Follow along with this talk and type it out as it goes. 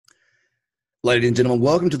Ladies and gentlemen,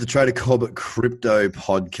 welcome to the Trader Corbett Crypto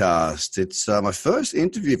Podcast. It's my first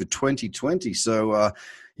interview for 2020, so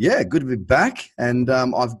good to be back. And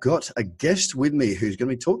I've got a guest with me who's going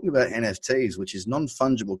to be talking about NFTs, which is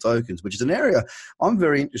non-fungible tokens, which is an area I'm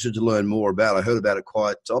very interested to learn more about. I heard about it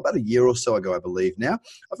about a year or so ago, I believe now.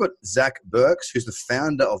 I've got Zach Burks, who's the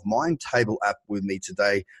founder of Mindtable app, with me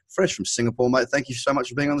today, fresh from Singapore, mate. Thank you so much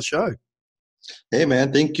for being on the show. Hey,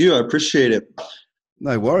 man. Thank you. I appreciate it.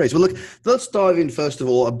 No worries. Well, look, let's dive in first of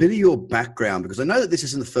all, a bit of your background, because I know that this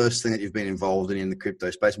isn't the first thing that you've been involved in the crypto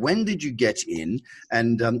space. When did you get in?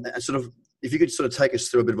 And if you could sort of take us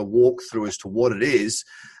through a bit of a walkthrough as to what it is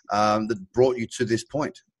that brought you to this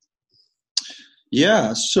point.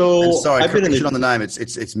 Yeah. So and sorry, correction on the name. It's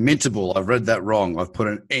Mintable. I've read that wrong. I've put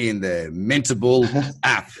an E in there. Mintable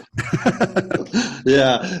app.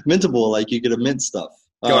 Yeah, Mintable. Like you get to mint stuff.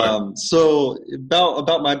 So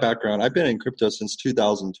about my background, I've been in crypto since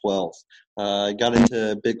 2012. I got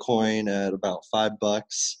into Bitcoin at about $5.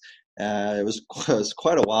 It was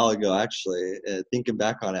quite a while ago, actually. Thinking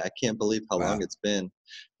back on it, I can't believe how long it's been.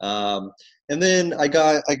 And then I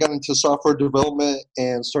got into software development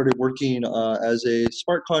and started working as a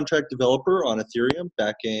smart contract developer on Ethereum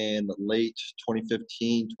back in late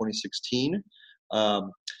 2015, 2016.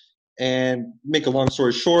 And make a long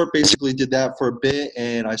story short, basically did that for a bit,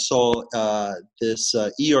 and I saw this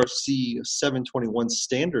ERC 721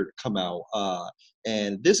 standard come out.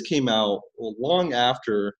 And this came out long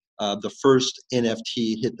after the first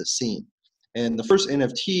NFT hit the scene. And the first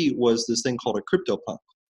NFT was this thing called a CryptoPunk.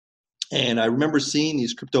 And I remember seeing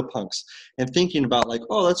these CryptoPunks and thinking about like,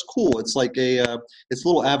 oh, that's cool. It's like it's a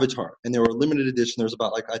little avatar, and they were limited edition. There was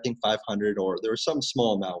about I think 500, or there was some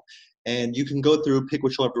small amount. And you can go through, pick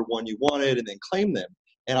whichever one you wanted, and then claim them.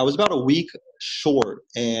 And I was about a week short,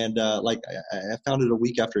 and I found it a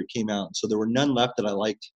week after it came out. So there were none left that I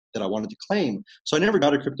liked that I wanted to claim. So I never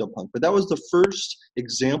got a CryptoPunk, but that was the first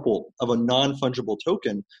example of a non-fungible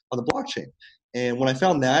token on the blockchain. And when I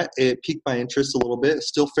found that, it piqued my interest a little bit.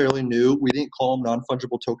 Still fairly new. We didn't call them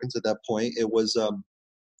non-fungible tokens at that point. It was,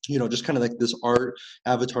 just kind of like this art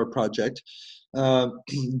avatar project.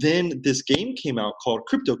 Then this game came out called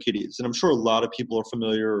CryptoKitties, and I'm sure a lot of people are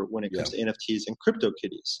familiar when it comes to NFTs and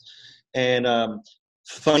CryptoKitties. And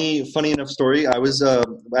funny enough story, I was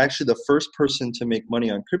actually the first person to make money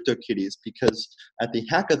on CryptoKitties, because at the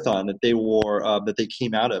hackathon that they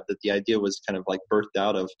came out of, that the idea was kind of like birthed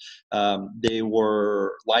out of, they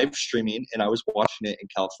were live streaming, and I was watching it in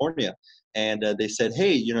California. And they said,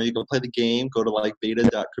 hey, you can play the game, go to like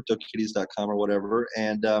beta.cryptokitties.com or whatever.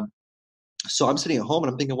 And so I'm sitting at home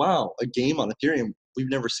and I'm thinking, wow, a game on Ethereum. We've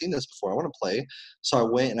never seen this before. I want to play. So I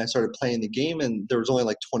went and I started playing the game, and there was only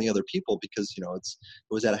like 20 other people, because, it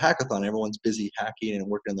was at a hackathon. Everyone's busy hacking and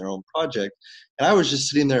working on their own project. And I was just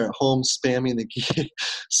sitting there at home spamming the game,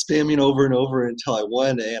 spamming over and over until I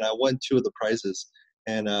won. And I won 2 of the prizes.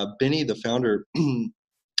 And Benny, the founder,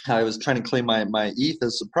 I was trying to claim my ETH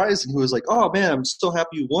as a prize, and he was like, oh man, I'm so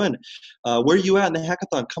happy you won. Where are you at in the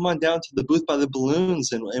hackathon? Come on down to the booth by the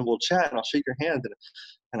balloons, and we'll chat, and I'll shake your hand.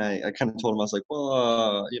 And I kind of told him, I was like,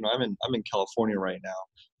 well, I'm in California right now.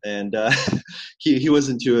 And he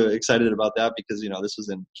wasn't too excited about that, because, this was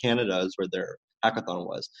in Canada, is where their hackathon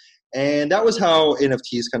was. And that was how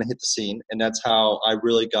NFTs kind of hit the scene. And that's how I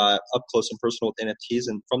really got up close and personal with NFTs.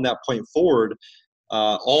 And from that point forward,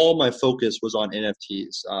 all my focus was on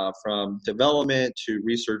NFTs, from development to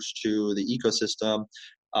research to the ecosystem.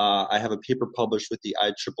 I have a paper published with the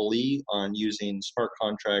IEEE on using smart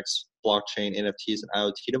contracts, blockchain, NFTs, and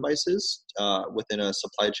IoT devices within a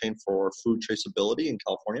supply chain for food traceability in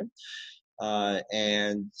California.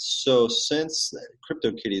 And so since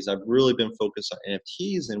CryptoKitties, I've really been focused on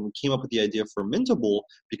NFTs, and we came up with the idea for Mintable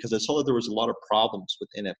because I saw that there was a lot of problems with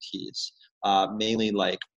NFTs, mainly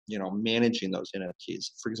like, managing those NFTs.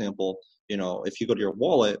 For example, if you go to your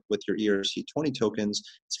wallet with your ERC20 tokens,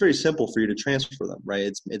 it's very simple for you to transfer them,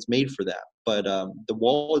 right? It's made for that. But the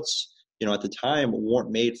wallets, at the time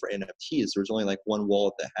weren't made for NFTs. There was only like one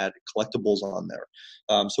wallet that had collectibles on there.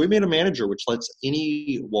 So we made a manager which lets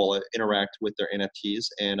any wallet interact with their NFTs,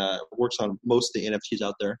 and works on most of the NFTs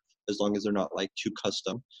out there, as long as they're not like too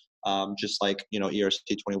custom, just like,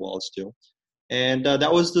 ERC20 wallets do. And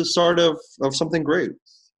that was the start of something great.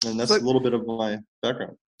 And that's a little bit of my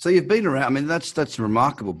background. So you've been around. I mean, that's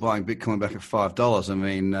remarkable, buying Bitcoin back at $5. I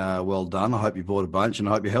mean, well done. I hope you bought a bunch, and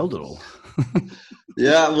I hope you held it all.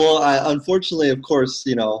 Yeah, well, unfortunately, of course,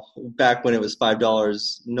 back when it was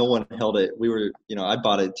 $5, no one held it. We were, I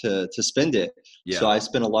bought it to spend it. Yeah. So I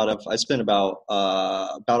spent about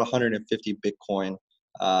 150 Bitcoin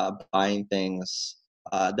buying things.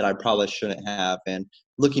 that I probably shouldn't have. And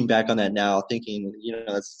looking back on that now, thinking,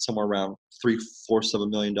 that's somewhere around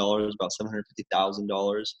 $750,000, about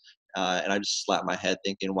 $750,000. And I just slapped my head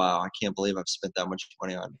thinking, wow, I can't believe I've spent that much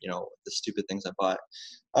money on, the stupid things I bought.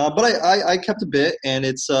 But I kept a bit, and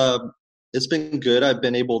it's been good. I've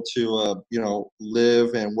been able to,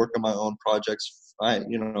 live and work on my own projects. I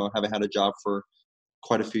haven't had a job for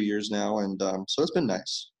quite a few years now. And so it's been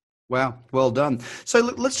nice. Wow. Well done. So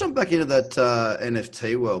let's jump back into that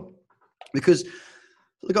NFT world, because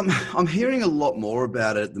look, I'm hearing a lot more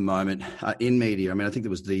about it at the moment in media. I mean, I think there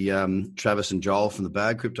was the Travis and Joel from the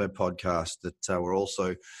Bad Crypto podcast that were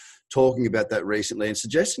also talking about that recently and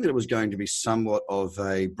suggesting that it was going to be somewhat of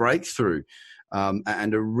a breakthrough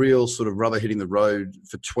and a real sort of rubber hitting the road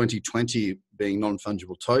for 2020 being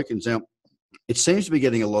non-fungible tokens. Now, it seems to be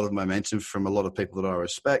getting a lot of momentum from a lot of people that I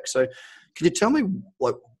respect. So can you tell me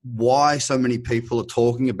why so many people are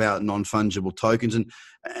talking about non-fungible tokens and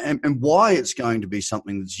why it's going to be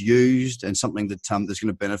something that's used and something that that's going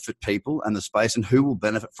to benefit people and the space, and who will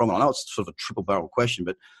benefit from it? I know it's sort of a triple barrel question,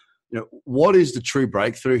 but what is the true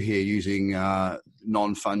breakthrough here using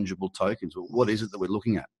non-fungible tokens? What is it that we're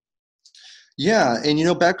looking at? Yeah,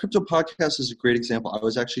 and Bad Crypto Podcast is a great example. I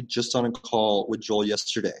was actually just on a call with Joel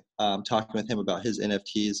yesterday, talking with him about his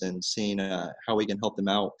NFTs and seeing how we can help them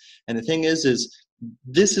out. And the thing is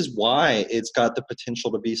this is why it's got the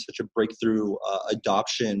potential to be such a breakthrough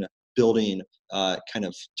adoption building kind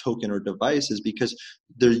of token or device, is because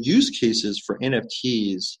the use cases for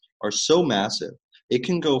NFTs are so massive. It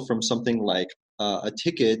can go from something like a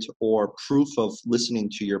ticket or proof of listening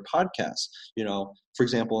to your podcast. For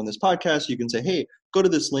example, in this podcast, you can say, hey, go to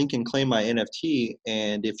this link and claim my NFT.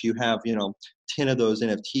 And if you have, 10 of those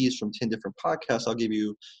NFTs from 10 different podcasts, I'll give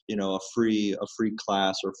you, a free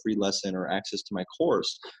class or free lesson or access to my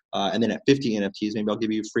course. And then at 50 NFTs, maybe I'll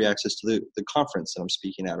give you free access to the conference that I'm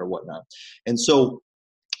speaking at or whatnot. And so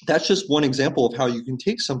that's just one example of how you can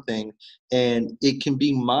take something and it can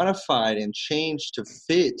be modified and changed to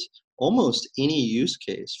fit almost any use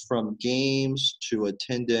case, from games to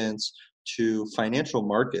attendance to financial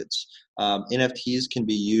markets. NFTs can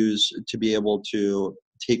be used to be able to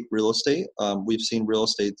take real estate. We've seen real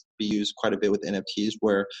estate be used quite a bit with NFTs,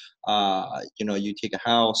 where you take a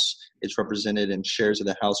house, it's represented, and shares of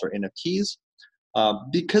the house are NFTs.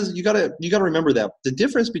 Because you gotta remember that the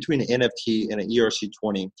difference between an NFT and an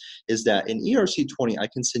ERC20 is that in ERC20 I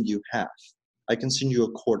can send you half. I can send you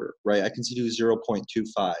a quarter, right? I can send you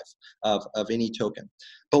 0.25 of any token.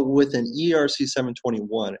 But with an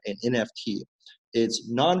ERC721, an NFT, it's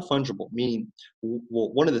non-fungible, meaning,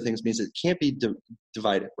 one of the things means it can't be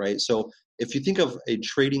divided, right? So if you think of a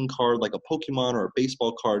trading card like a Pokemon or a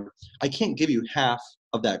baseball card, I can't give you half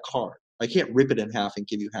of that card. I can't rip it in half and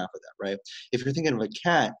give you half of that, right? If you're thinking of a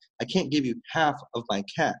cat, I can't give you half of my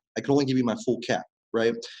cat. I can only give you my full cat,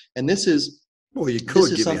 right? And this is... Well, you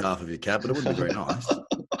could give me half of your cat, but it wouldn't be very nice.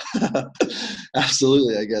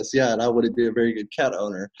 Absolutely, I guess. Yeah, and I wouldn't be a very good cat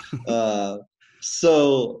owner.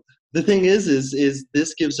 So the thing is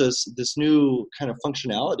this gives us this new kind of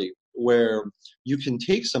functionality where you can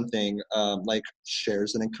take something like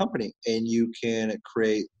shares in a company, and you can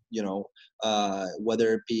create,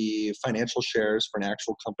 whether it be financial shares for an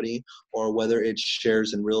actual company, or whether it's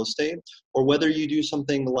shares in real estate, or whether you do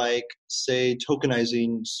something like, say,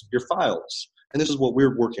 tokenizing your files. And this is what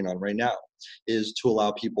we're working on right now, is to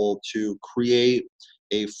allow people to create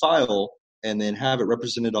a file and then have it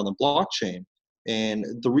represented on the blockchain. And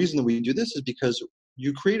the reason that we do this is because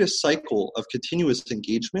you create a cycle of continuous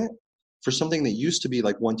engagement for something that used to be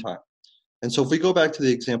like one time. And so if we go back to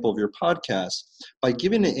the example of your podcast, by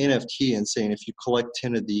giving an NFT and saying, if you collect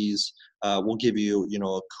 10 of these, we'll give you,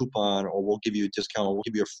 a coupon, or we'll give you a discount, or we'll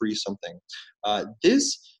give you a free something.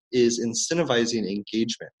 This is incentivizing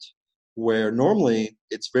engagement, where normally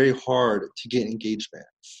it's very hard to get engagement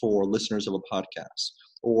for listeners of a podcast,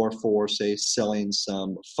 or for, say, selling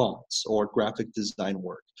some fonts or graphic design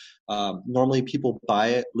work. Normally people buy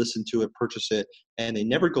it, listen to it, purchase it, and they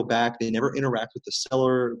never go back. They never interact with the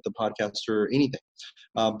seller, the podcaster, anything.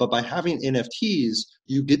 But by having NFTs,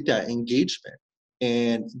 you get that engagement.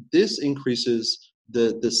 And this increases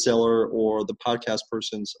the seller or the podcast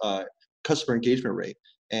person's customer engagement rate.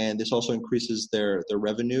 And this also increases their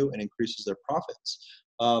revenue and increases their profits.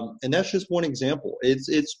 And that's just one example.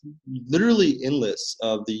 It's literally endless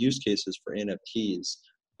of the use cases for NFTs.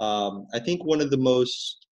 I think one of the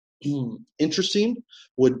most interesting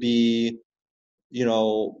would be,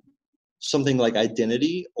 something like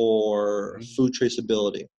identity or food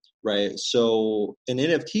traceability, right? So an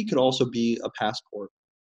NFT could also be a passport.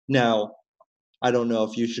 Now, I don't know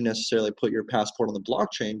if you should necessarily put your passport on the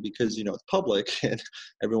blockchain because, it's public and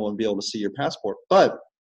everyone will be able to see your passport. But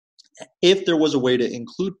if there was a way to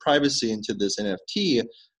include privacy into this NFT,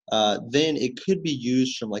 then it could be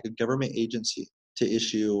used from like a government agency to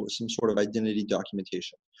issue some sort of identity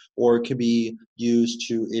documentation, or it could be used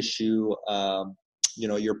to issue,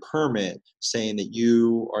 your permit saying that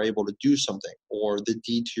you are able to do something, or the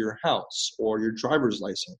deed to your house, or your driver's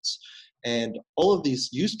license. And all of these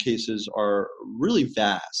use cases are really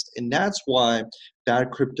vast. And that's why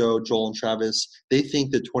Bad Crypto, Joel and Travis, they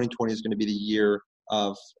think that 2020 is going to be the year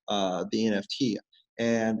of the NFT.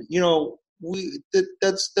 And,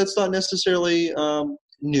 that's not necessarily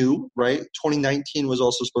new, right? 2019 was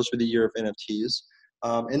also supposed to be the year of NFTs.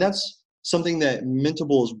 And that's something that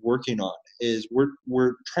Mintable is working on, is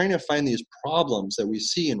we're trying to find these problems that we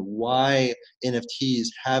see and why NFTs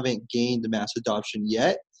haven't gained mass adoption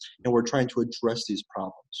yet. And we're trying to address these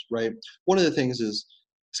problems, right? One of the things is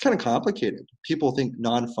it's kind of complicated. People think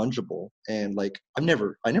non-fungible, and like I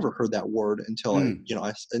never heard that word until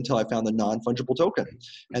until I found the non-fungible token,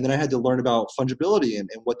 and then I had to learn about fungibility and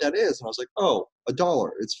what that is, and I was like, oh, $1,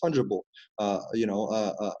 it's fungible.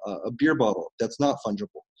 A beer bottle, that's not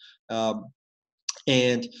fungible,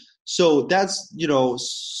 and so that's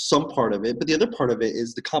some part of it. But the other part of it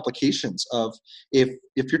is the complications of if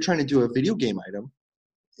you're trying to do a video game item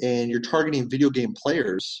and you're targeting video game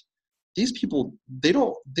players. These people, they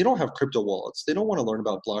don't have crypto wallets. They don't want to learn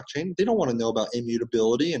about blockchain. They don't want to know about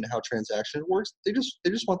immutability and how transaction works. They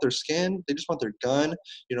just want their skin. They just want their gun.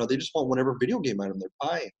 They just want whatever video game item they're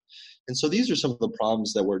buying. And so these are some of the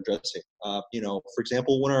problems that we're addressing. For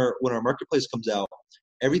example, when our marketplace comes out,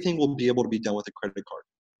 everything will be able to be done with a credit card.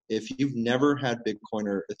 If you've never had Bitcoin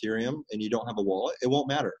or Ethereum and you don't have a wallet, it won't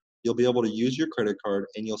matter. You'll be able to use your credit card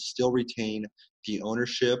and you'll still retain the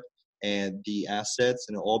ownership and the assets,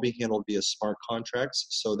 and it'll all be handled via smart contracts,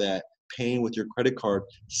 so that paying with your credit card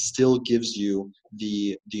still gives you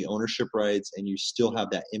the ownership rights, and you still have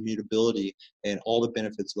that immutability and all the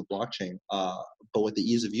benefits of the blockchain, but with the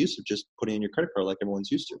ease of use of just putting in your credit card like everyone's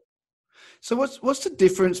used to. So what's the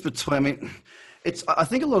difference between? I mean, I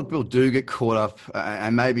think a lot of people do get caught up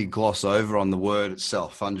and maybe gloss over on the word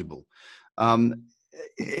itself, fungible.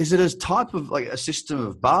 Is it a type of like a system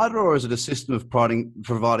of barter, or is it a system of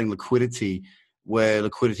providing liquidity where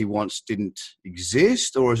liquidity once didn't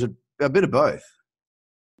exist, or is it a bit of both?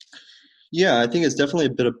 Yeah, I think it's definitely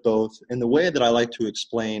a bit of both. And the way that I like to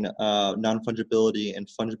explain non-fungibility and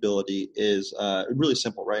fungibility is really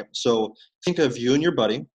simple, right? So think of you and your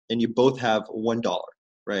buddy, and you both have $1,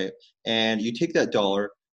 right? And you take that dollar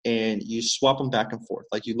and you swap them back and forth.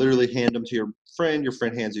 Like you literally hand them to your friend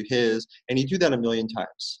hands you his, and you do that 1,000,000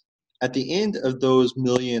 times. At the end of those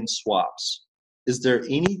 1,000,000 swaps, is there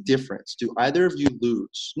any difference? Do either of you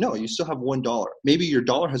lose? No, you still have $1. Maybe your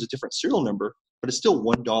dollar has a different serial number, but it's still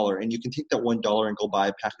 $1, and you can take that $1 and go buy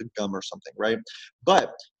a pack of gum or something, right?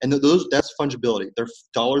 That's fungibility. Their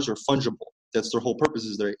dollars are fungible. That's their whole purpose,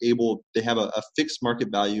 is they have a fixed market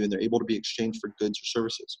value, and they're able to be exchanged for goods or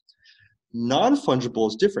services. Non-fungible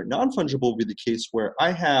is different. Non-fungible will be the case where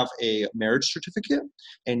I have a marriage certificate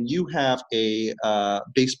and you have a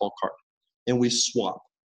baseball card, and we swap.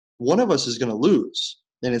 One of us is going to lose,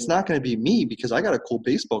 and it's not going to be me because I got a cool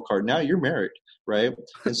baseball card. Now you're married, right?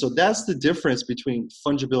 And so that's the difference between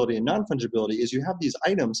fungibility and non-fungibility, is you have these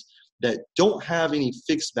items that don't have any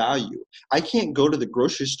fixed value. I can't go to the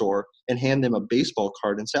grocery store and hand them a baseball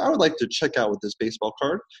card and say, I would like to check out with this baseball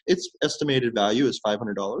card. Its estimated value is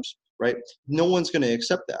 $500, right? No one's going to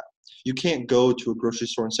accept that. You can't go to a grocery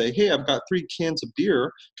store and say, hey, I've got 3 cans of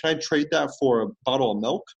beer. Can I trade that for a bottle of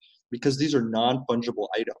milk? Because these are non-fungible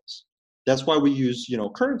items. That's why we use,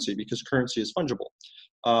 currency, because currency is fungible.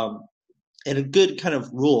 And a good kind of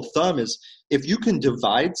rule of thumb is if you can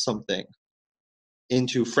divide something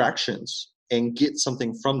into fractions and get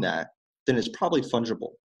something from that, then it's probably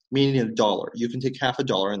fungible. Meaning $1. You can take half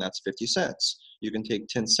 $1 and that's 50 cents. You can take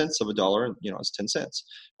 10 cents of $1 and it's 10 cents.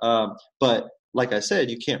 But like I said,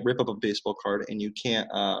 you can't rip up a baseball card, and you can't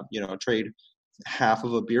trade half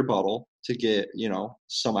of a beer bottle to get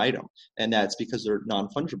some item, and that's because they're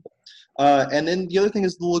non-fungible. And then the other thing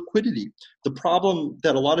is the liquidity. The problem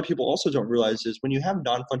that a lot of people also don't realize is when you have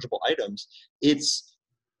non-fungible items, it's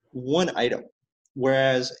one item.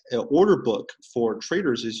 Whereas an order book for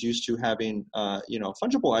traders is used to having,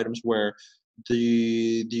 fungible items where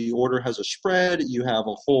the order has a spread. You have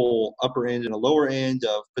a whole upper end and a lower end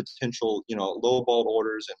of potential, low-balled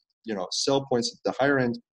orders and, sell points at the higher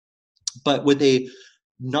end. But with a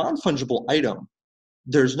non-fungible item,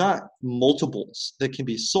 there's not multiples that can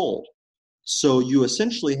be sold. So you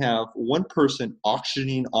essentially have one person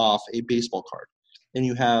auctioning off a baseball card. and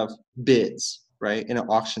you have bids, right, in an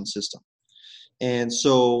auction system. And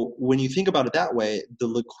so when you think about it that way, the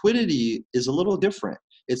liquidity is a little different.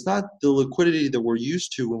 It's not the liquidity that we're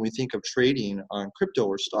used to when we think of trading on crypto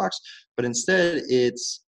or stocks, but instead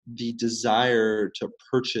it's the desire to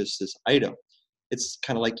purchase this item. It's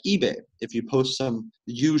kind of like eBay. If you post some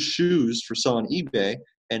used shoes for sale on eBay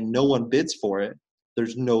and no one bids for it,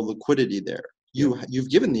 there's no liquidity there. You've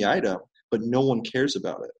given the item, but no one cares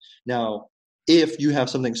about it. Now, if you have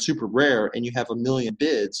something super rare and you have a million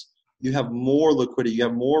bids, you have more liquidity, you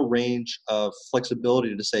have more range of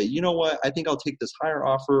flexibility to say, you know what, I think I'll take this higher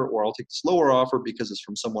offer or I'll take this lower offer because it's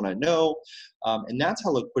from someone I know. And that's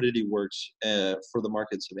how liquidity works for the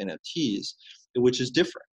markets of NFTs, which is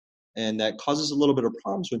different. And that causes a little bit of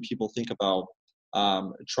problems when people think about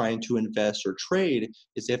trying to invest or trade,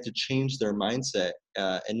 is they have to change their mindset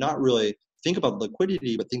and not really think about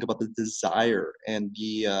liquidity, but think about the desire and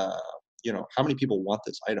the, how many people want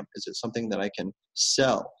this item? Is it something that I can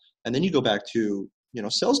sell? And then you go back to,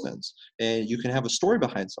 salesmen, and you can have a story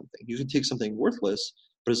behind something. You can take something worthless,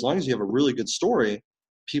 but as long as you have a really good story,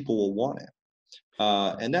 people will want it.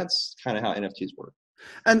 And that's kind of how NFTs work.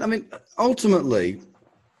 And I mean, ultimately,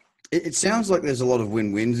 it sounds like there's a lot of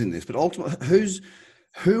win-wins in this, but ultimately,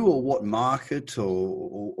 who or what market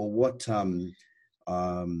or what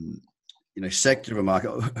sector of a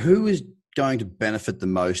market, who is going to benefit the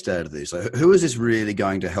most out of this? Like, who is this really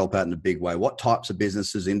going to help out in a big way? What types of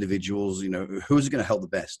businesses, individuals, who is it going to help the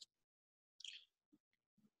best?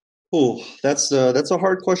 Oh, that's a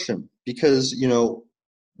hard question because,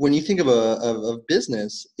 when you think of a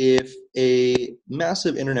business, if a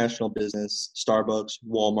massive international business, Starbucks,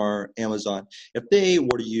 Walmart, Amazon, if they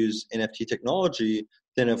were to use NFT technology,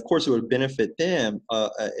 then of course it would benefit them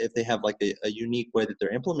if they have like a unique way that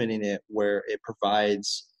they're implementing it where it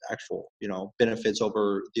provides actual, benefits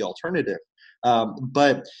over the alternative.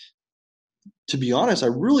 But to be honest, I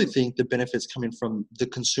really think the benefits coming from the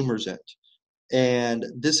consumer's end. And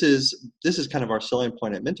this is kind of our selling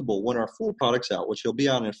point at Mintable. When our full product's out, which will be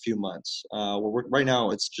out in a few months, right now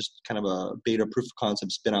it's just kind of a beta proof of concept.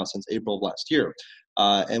 It's been out since April of last year.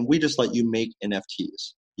 And we just let you make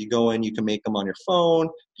NFTs. You go in, you can make them on your phone.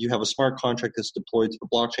 You have a smart contract that's deployed to the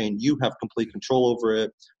blockchain. You have complete control over it.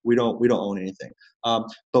 We don't own anything.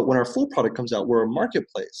 But when our full product comes out, we're a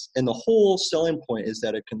marketplace. And the whole selling point is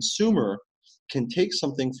that a consumer can take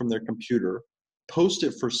something from their computer, post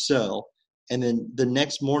it for sale, and then the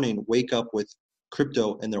next morning wake up with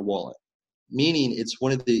crypto in their wallet. Meaning it's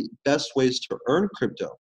one of the best ways to earn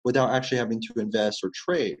crypto without actually having to invest or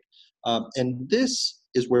trade. And this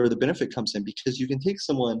is where the benefit comes in, because you can take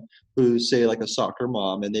someone who's, say, like a soccer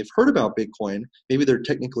mom, and they've heard about Bitcoin. Maybe they're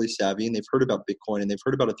technically savvy and they've heard about Bitcoin and they've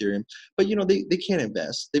heard about Ethereum, but they can't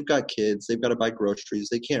invest. They've got kids, they've got to buy groceries.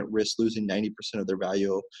 They can't risk losing 90% of their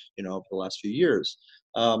value, over the last few years.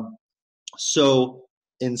 So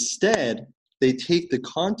instead, they take the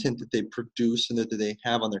content that they produce and that they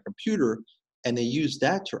have on their computer, and they use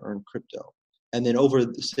that to earn crypto. And then over,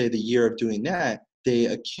 say, the year of doing that, they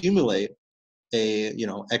accumulate a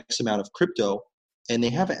X amount of crypto, and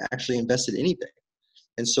they haven't actually invested anything.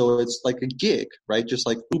 And so it's like a gig, right? Just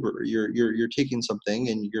like Uber, you're taking something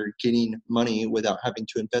and you're getting money without having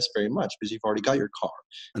to invest very much because you've already got your car.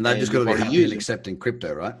 And they've just got to be happy and accepting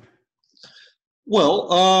crypto, right?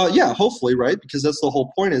 Well, yeah, hopefully, right? Because that's the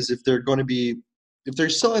whole point, is if they're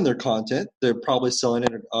selling their content, they're probably selling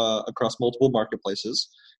it across multiple marketplaces,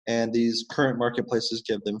 and these current marketplaces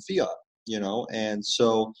give them fiat, and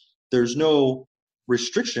so there's no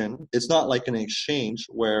restriction. It's not like an exchange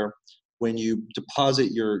where when you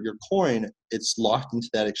deposit your coin, it's locked into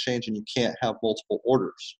that exchange and you can't have multiple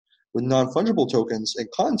orders. With non-fungible tokens and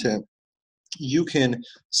content, you can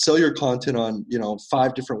sell your content on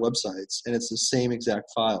 5 different websites and it's the same exact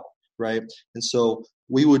file, right? And so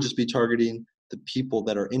we would just be targeting the people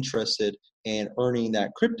that are interested in earning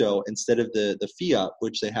that crypto instead of the fiat,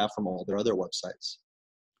 which they have from all their other websites.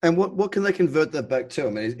 And what can they convert that back to? I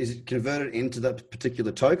mean, is it converted into that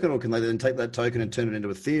particular token, or can they then take that token and turn it into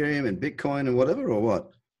Ethereum and Bitcoin and whatever, or what?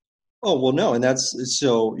 Oh, well, no. And that's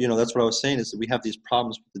what I was saying, is that we have these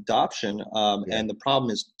problems with adoption. And the problem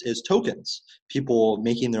is tokens, people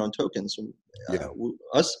making their own tokens.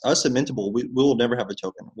 Us at Mintable, we will never have a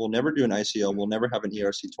token. We'll never do an ICO. We'll never have an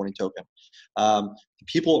ERC20 token.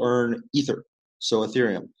 People earn Ether, so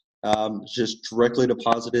Ethereum. Just directly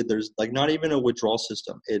deposited. There's not even a withdrawal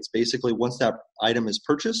system. It's basically, once that item is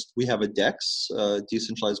purchased, we have a DEX,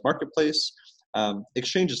 decentralized marketplace.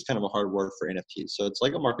 Exchange is kind of a hard word for NFTs, so it's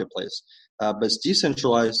like a marketplace, but it's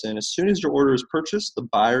decentralized. And as soon as your order is purchased, the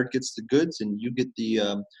buyer gets the goods, and you get the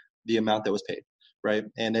amount that was paid. right?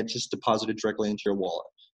 And it just deposited directly into your wallet.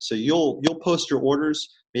 So you'll post your orders.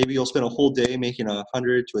 Maybe you'll spend a whole day making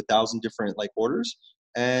 100 to 1,000 different like orders,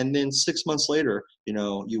 and then 6 months later,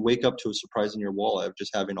 you wake up to a surprise in your wallet of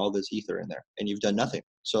just having all this ether in there, and you've done nothing.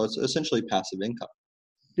 So it's essentially passive income.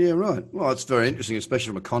 Yeah, right. Well, it's very interesting, especially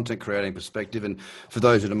from a content creating perspective. And for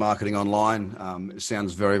those that are marketing online, it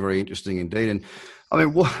sounds very, very interesting indeed. And I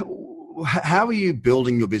mean, how are you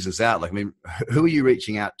building your business out? Like, I mean, who are you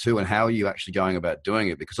reaching out to, and how are you actually going about doing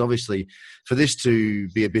it? Because obviously, for this to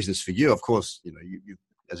be a business for you, of course, you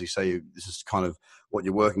as you say, this is kind of what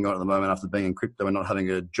you're working on at the moment after being in crypto and not having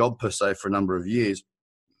a job per se for a number of years.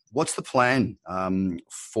 What's the plan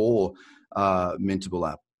for Mintable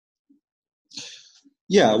app?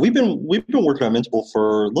 Yeah, we've been working on Mintable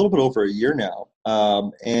for a little bit over a year now,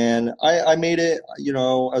 and I made it.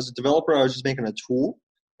 As a developer, I was just making a tool,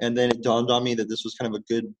 and then it dawned on me that this was kind of a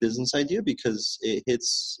good business idea because it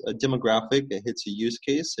hits a demographic, it hits a use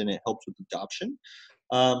case, and it helps with adoption.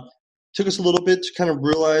 Took us a little bit to kind of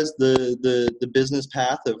realize the business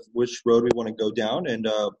path of which road we want to go down. And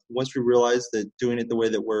once we realized that doing it the way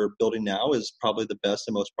that we're building now is probably the best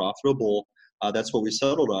and most profitable, that's what we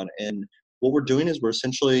settled on. And what we're doing is we're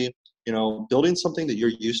essentially, building something that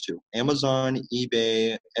you're used to: Amazon,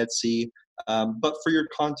 eBay, Etsy, but for your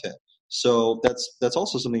content. So that's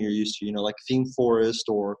also something you're used to, like ThemeForest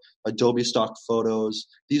or Adobe Stock Photos.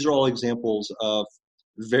 These are all examples of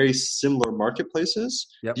very similar marketplaces.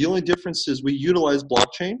 Yep. The only difference is we utilize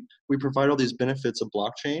blockchain. We provide all these benefits of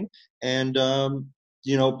blockchain. And,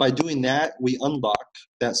 by doing that, we unlock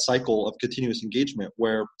that cycle of continuous engagement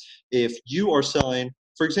where if you are selling,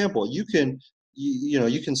 for example, you can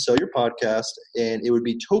sell your podcast and it would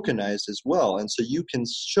be tokenized as well. And so you can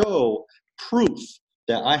show proof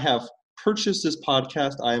that I have purchased this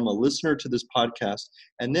podcast. I am a listener to this podcast.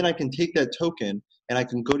 And then I can take that token and I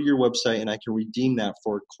can go to your website and I can redeem that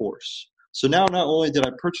for a course. So now not only did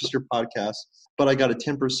I purchase your podcast, but I got a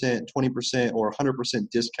 10%, 20%, or 100%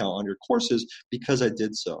 discount on your courses because I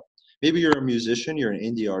did so. Maybe you're a musician, you're an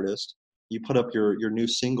indie artist, you put up your new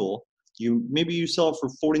single, maybe you sell it for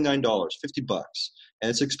 $49, $50, and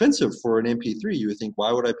it's expensive for an MP3. You would think,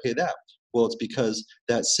 why would I pay that? Well, it's because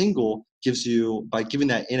that single gives you, by giving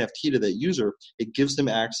that NFT to that user, it gives them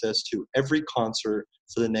access to every concert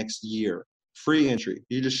for the next year. Free entry.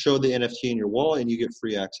 You just show the NFT in your wallet and you get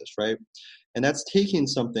free access, right? And that's taking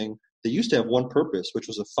something that used to have one purpose, which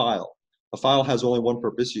was a file. A file has only one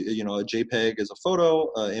purpose. A JPEG is a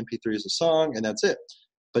photo, MP3 is a song, and that's it.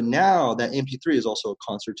 But now that MP3 is also a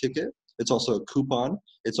concert ticket. It's also a coupon.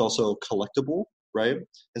 It's also collectible, right?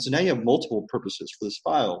 And so now you have multiple purposes for this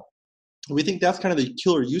file. We think that's kind of the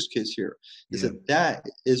killer use case here, is that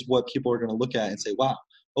is what people are going to look at and say, wow,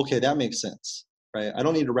 okay, that makes sense, right? I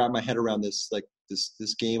don't need to wrap my head around this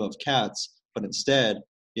game of cats, but instead,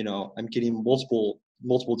 I'm getting multiple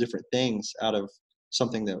different things out of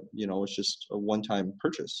something that, was just a one-time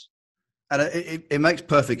purchase. And it makes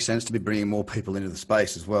perfect sense to be bringing more people into the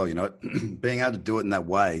space as well. Being able to do it in that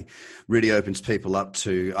way really opens people up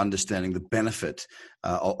to understanding the benefit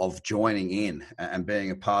of joining in and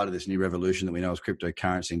being a part of this new revolution that we know as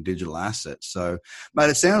cryptocurrency and digital assets. So, mate,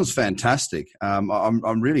 it sounds fantastic.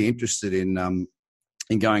 I'm really interested in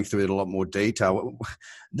going through it in a lot more detail.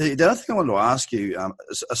 The other thing I wanted to ask you,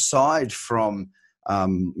 aside from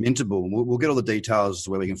Mintable, we'll get all the details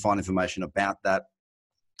where we can find information about that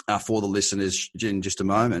for the listeners in just a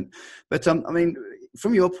moment. But I mean,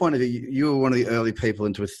 from your point of view, you were one of the early people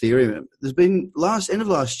into Ethereum. There's been end of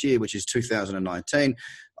last year, which is 2019,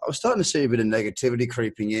 I was starting to see a bit of negativity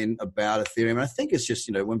creeping in about Ethereum. And I think it's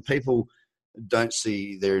just, when people don't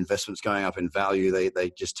see their investments going up in value,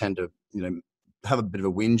 they just tend to, have a bit of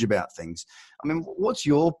a whinge about things. I mean, what's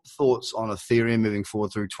your thoughts on Ethereum moving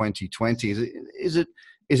forward through 2020? Is it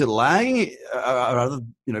lagging?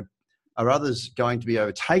 Are others going to be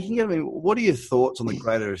overtaking it? I mean, what are your thoughts on the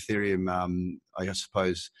greater Ethereum, I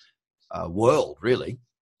suppose, world, really?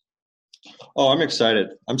 Oh, I'm excited.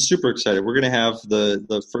 I'm super excited. We're going to have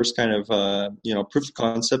the first kind of, proof of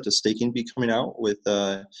concept of staking be coming out with,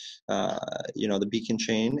 the Beacon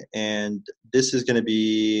chain. And this is going to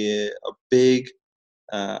be a big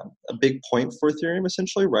point for Ethereum,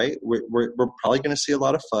 essentially, right? We're probably going to see a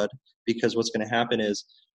lot of FUD because what's going to happen is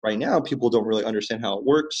right now people don't really understand how it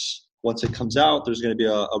works. Once it comes out, there's going to be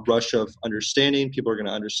a rush of understanding. People are going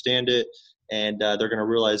to understand it, and they're going to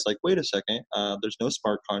realize, like, wait a second, there's no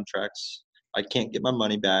smart contracts. I can't get my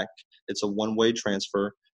money back. It's a one-way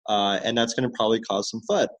transfer, and that's going to probably cause some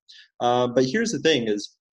FUD. But here's the thing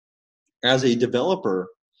is, as a developer,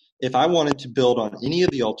 if I wanted to build on any of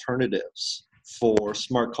the alternatives for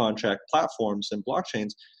smart contract platforms and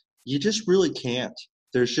blockchains, You just really can't.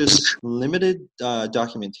 There's just limited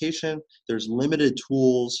documentation. There's limited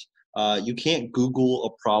tools. You can't Google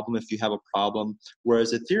a problem if you have a problem.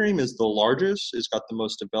 Whereas Ethereum is the largest, it's got the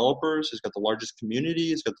most developers, it's got the largest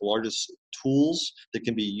community, it's got the largest tools that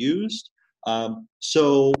can be used.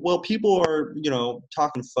 People are,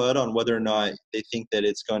 talking FUD on whether or not they think that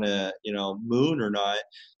it's going to, moon or not.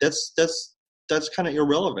 That's kind of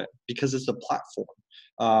irrelevant because it's a platform.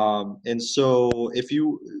 And so if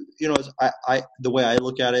the way I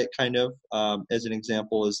look at it kind of as an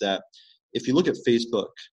example is that if you look at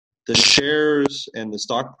Facebook, the shares and the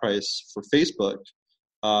stock price for Facebook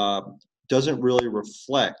doesn't really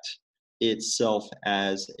reflect itself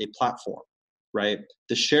as a platform, right?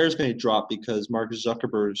 The shares may drop because Mark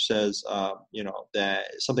Zuckerberg says, that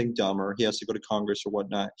something dumb or he has to go to Congress or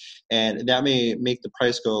whatnot. And that may make the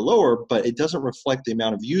price go lower, but it doesn't reflect the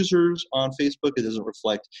amount of users on Facebook. It doesn't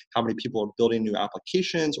reflect how many people are building new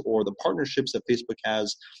applications or the partnerships that Facebook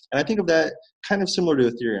has. And I think of that kind of similar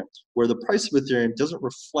to Ethereum, where the price of Ethereum doesn't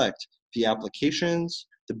reflect the applications,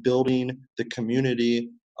 the building, the community,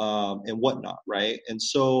 and whatnot, right? And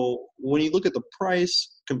so when you look at the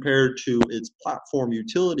price compared to its platform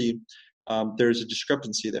utility, there's a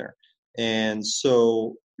discrepancy there. And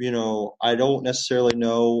so, I don't necessarily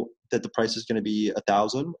know that the price is going to be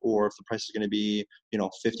 1,000 or if the price is going to be,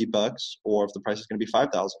 $50 or if the price is going to be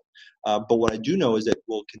 5,000. But what I do know is that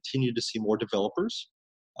we'll continue to see more developers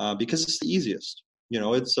because it's the easiest.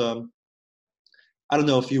 It's I don't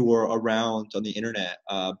know if you were around on the internet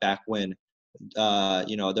back when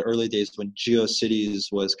the early days when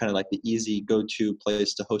GeoCities was kind of like the easy go-to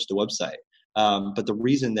place to host a website. But the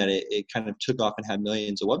reason that it kind of took off and had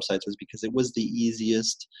millions of websites was because it was the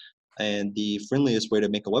easiest and the friendliest way to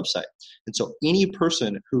make a website. And so any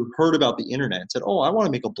person who heard about the internet and said, oh, I want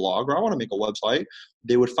to make a blog or I want to make a website,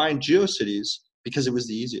 they would find GeoCities because it was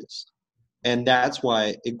the easiest. And that's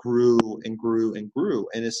why it grew and grew and grew.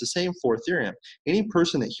 And it's the same for Ethereum. Any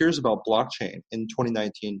person that hears about blockchain in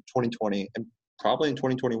 2019, 2020, and probably in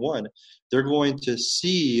 2021, they're going to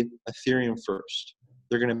see Ethereum first.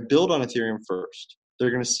 They're going to build on Ethereum first. They're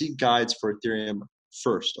going to see guides for Ethereum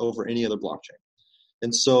first over any other blockchain.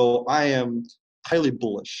 And so I am highly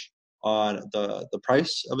bullish on the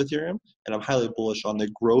price of Ethereum, and I'm highly bullish on the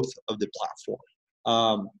growth of the platform.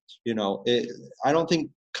 I don't think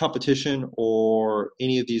competition or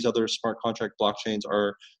any of these other smart contract blockchains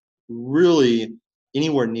are really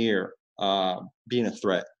anywhere near being a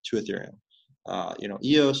threat to Ethereum.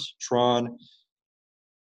 EOS, Tron,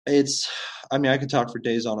 I could talk for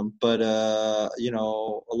days on them, but a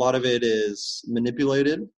lot of it is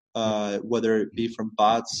manipulated, whether it be from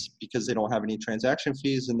bots because they don't have any transaction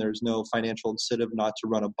fees and there's no financial incentive not to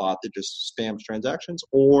run a bot that just spams transactions,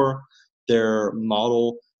 or their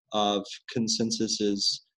model of consensus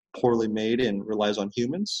is poorly made and relies on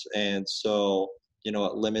humans, and so it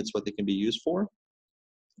limits what they can be used for.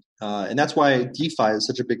 And that's why DeFi is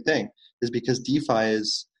such a big thing, is because DeFi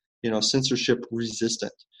is censorship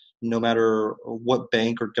resistant. No matter what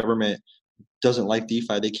bank or government doesn't like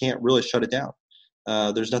DeFi, they can't really shut it down.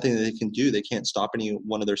 There's nothing that they can do. They can't stop any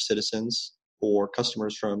one of their citizens or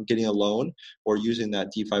customers from getting a loan or using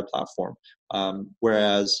that DeFi platform.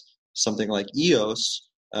 Whereas something like EOS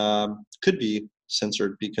could be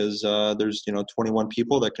censored because there's 21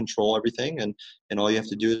 people that control everything, and all you have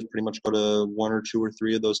to do is pretty much go to one or two or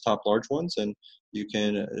three of those top large ones and you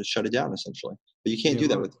can shut it down essentially. But you can't do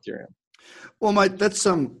that with Ethereum. Well, mate, that's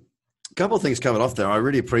a couple of things covered off there. I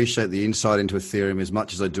really appreciate the insight into Ethereum as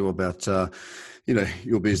much as I do about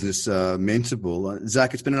your business, Mintable.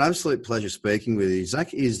 Zach, it's been an absolute pleasure speaking with you.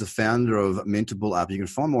 Zach is the founder of Mintable app. You can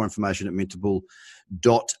find more information at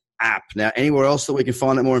mintable.app. Now, anywhere else that we can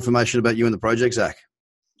find out more information about you and the project, Zach?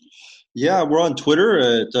 Yeah, we're on Twitter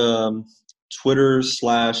at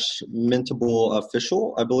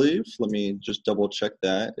Twitter/MintableOfficial, I believe. Let me just double check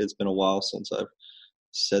that. It's been a while since I've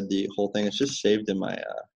said the whole thing. It's just saved in my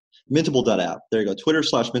Mintable.app. There you go,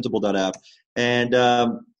 Twitter/Mintable.app. And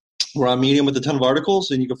we're on Medium with a ton of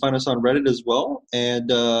articles, and you can find us on Reddit as well. And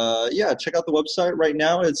check out the website. Right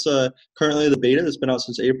now, it's currently the beta that's been out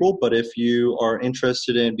since April. But if you are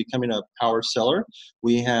interested in becoming a power seller,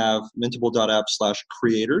 we have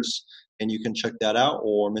Mintable.app/creators, and you can check that out,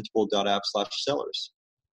 or Mintable.app/sellers.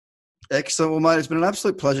 Excellent. Well, mate, it's been an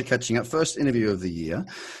absolute pleasure catching up. First interview of the year.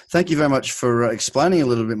 Thank you very much for explaining a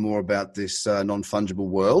little bit more about this non-fungible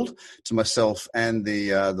world to myself and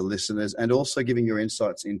the listeners, and also giving your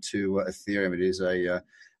insights into Ethereum. It is a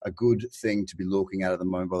good thing to be looking at the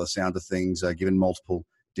moment by the sound of things, given multiple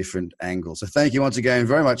different angles. So thank you once again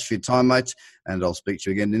very much for your time, mate, and I'll speak to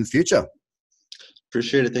you again in the future.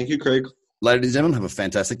 Appreciate it. Thank you, Craig. Ladies and gentlemen, have a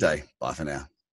fantastic day. Bye for now.